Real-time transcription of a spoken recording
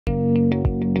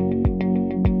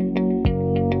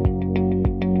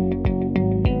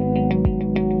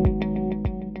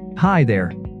Hi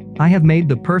there. I have made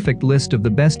the perfect list of the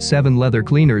best 7 leather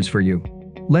cleaners for you.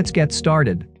 Let's get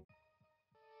started.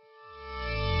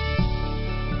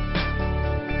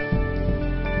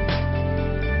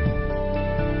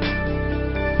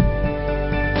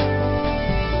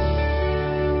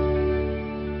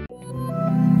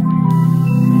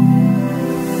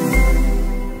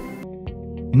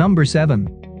 Number 7.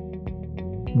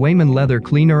 Weiman Leather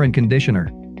Cleaner and Conditioner.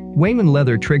 Weiman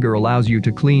Leather Trigger allows you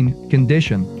to clean,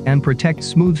 condition, and protect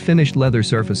smooth finished leather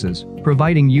surfaces,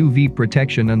 providing UV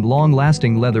protection and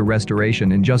long-lasting leather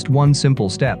restoration in just one simple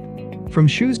step. From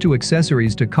shoes to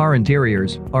accessories to car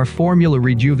interiors, our formula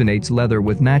rejuvenates leather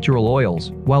with natural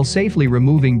oils, while safely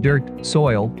removing dirt,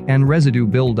 soil, and residue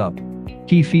buildup.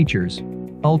 Key features: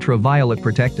 ultraviolet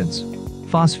protectants,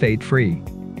 phosphate-free,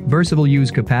 versatile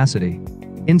use capacity,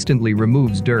 instantly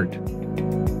removes dirt.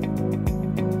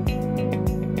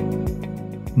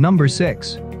 Number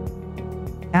 6.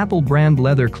 Apple Brand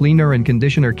Leather Cleaner and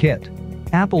Conditioner Kit.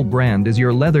 Apple Brand is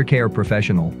your leather care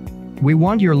professional. We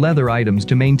want your leather items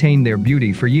to maintain their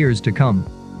beauty for years to come.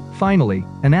 Finally,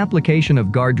 an application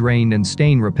of guard rain and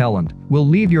stain repellent will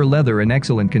leave your leather in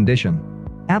excellent condition.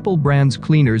 Apple Brand's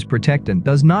Cleaners Protectant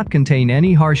does not contain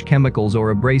any harsh chemicals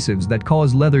or abrasives that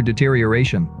cause leather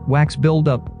deterioration, wax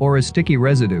buildup, or a sticky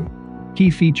residue. Key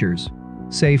features: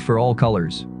 safe for all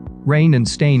colors, rain and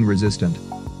stain resistant,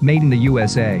 made in the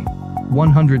USA,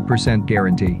 100%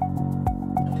 guarantee.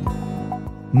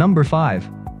 Number 5.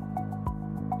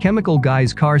 Chemical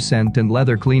Guys Car Scent and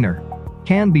Leather Cleaner.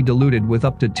 Can be diluted with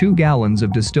up to 2 gallons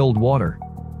of distilled water.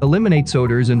 Eliminates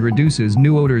odors and reduces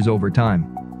new odors over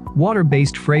time.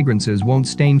 Water-based fragrances won't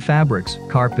stain fabrics,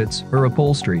 carpets, or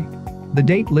upholstery. The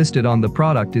date listed on the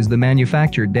product is the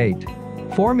manufactured date.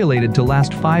 Formulated to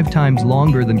last 5 times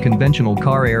longer than conventional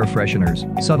car air fresheners,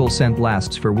 subtle scent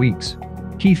lasts for weeks.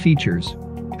 Key features: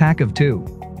 pack of 2.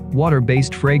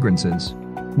 Water-based fragrances.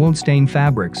 Won't stain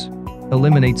fabrics.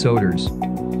 Eliminates odors.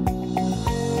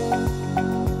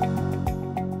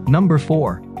 Number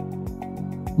 4.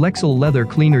 Lexol Leather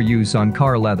Cleaner. Use on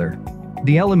car leather.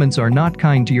 The elements are not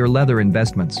kind to your leather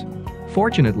investments.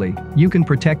 Fortunately, you can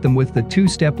protect them with the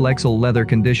 2-step Lexol Leather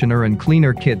Conditioner and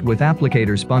Cleaner Kit with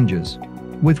applicator sponges.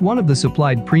 With one of the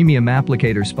supplied premium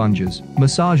applicator sponges,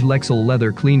 massage Lexol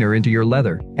Leather Cleaner into your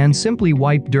leather and simply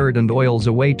wipe dirt and oils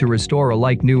away to restore a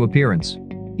like-new appearance.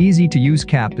 Easy-to-use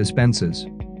cap dispenses.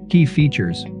 Key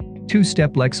features: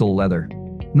 2-step Lexol Leather,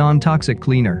 non-toxic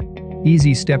cleaner,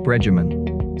 easy step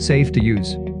regimen, safe to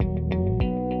use.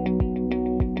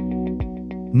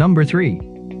 Number 3.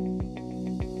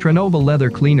 Trinova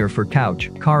Leather Cleaner for couch,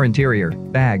 car interior,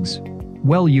 bags.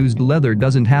 Well-used leather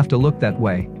doesn't have to look that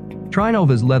way.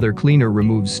 Trinova's leather cleaner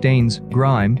removes stains,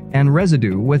 grime, and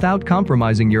residue without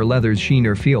compromising your leather's sheen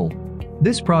or feel.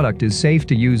 This product is safe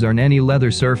to use on any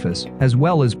leather surface, as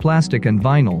well as plastic and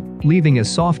vinyl, leaving a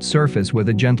soft surface with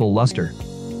a gentle luster.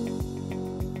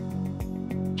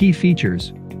 Key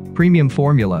features: premium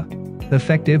formula,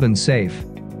 effective and safe,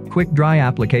 quick dry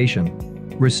application,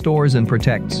 restores and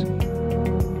protects.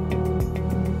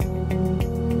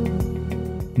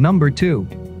 Number 2.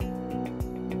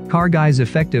 Carguys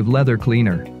Effective Leather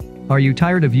Cleaner. Are you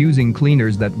tired of using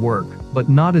cleaners that work, but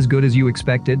not as good as you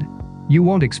expected? You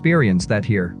won't experience that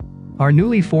here. Our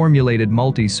newly formulated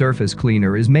multi-surface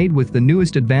cleaner is made with the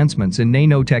newest advancements in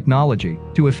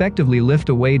nanotechnology to effectively lift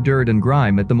away dirt and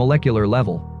grime at the molecular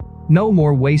level. No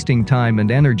more wasting time and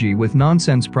energy with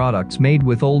nonsense products made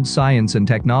with old science and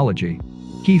technology.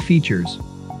 Key features: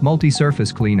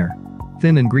 multi-surface cleaner,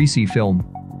 thin and greasy film,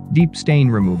 deep stain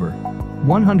remover,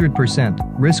 100%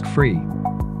 risk-free.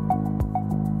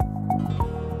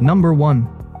 Number 1.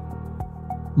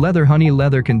 Leather Honey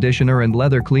Leather Conditioner and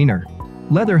Leather Cleaner.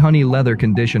 Leather Honey Leather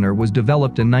Conditioner was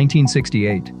developed in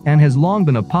 1968 and has long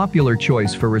been a popular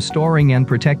choice for restoring and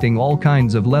protecting all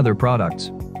kinds of leather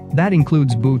products. That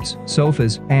includes boots,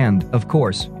 sofas, and, of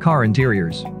course, car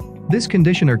interiors. This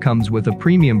conditioner comes with a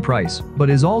premium price, but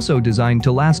is also designed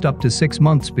to last up to 6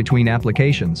 months between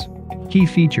applications. Key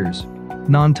features: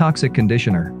 non-toxic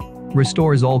conditioner,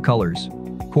 restores all colors,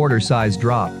 quarter-size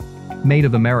drop, made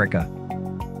of America.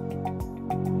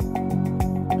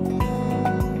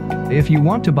 If you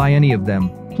want to buy any of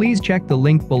them, please check the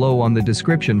link below on the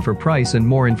description for price and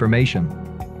more information.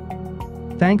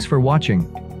 Thanks for watching.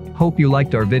 Hope you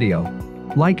liked our video.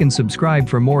 Like and subscribe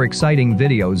for more exciting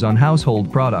videos on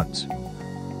household products.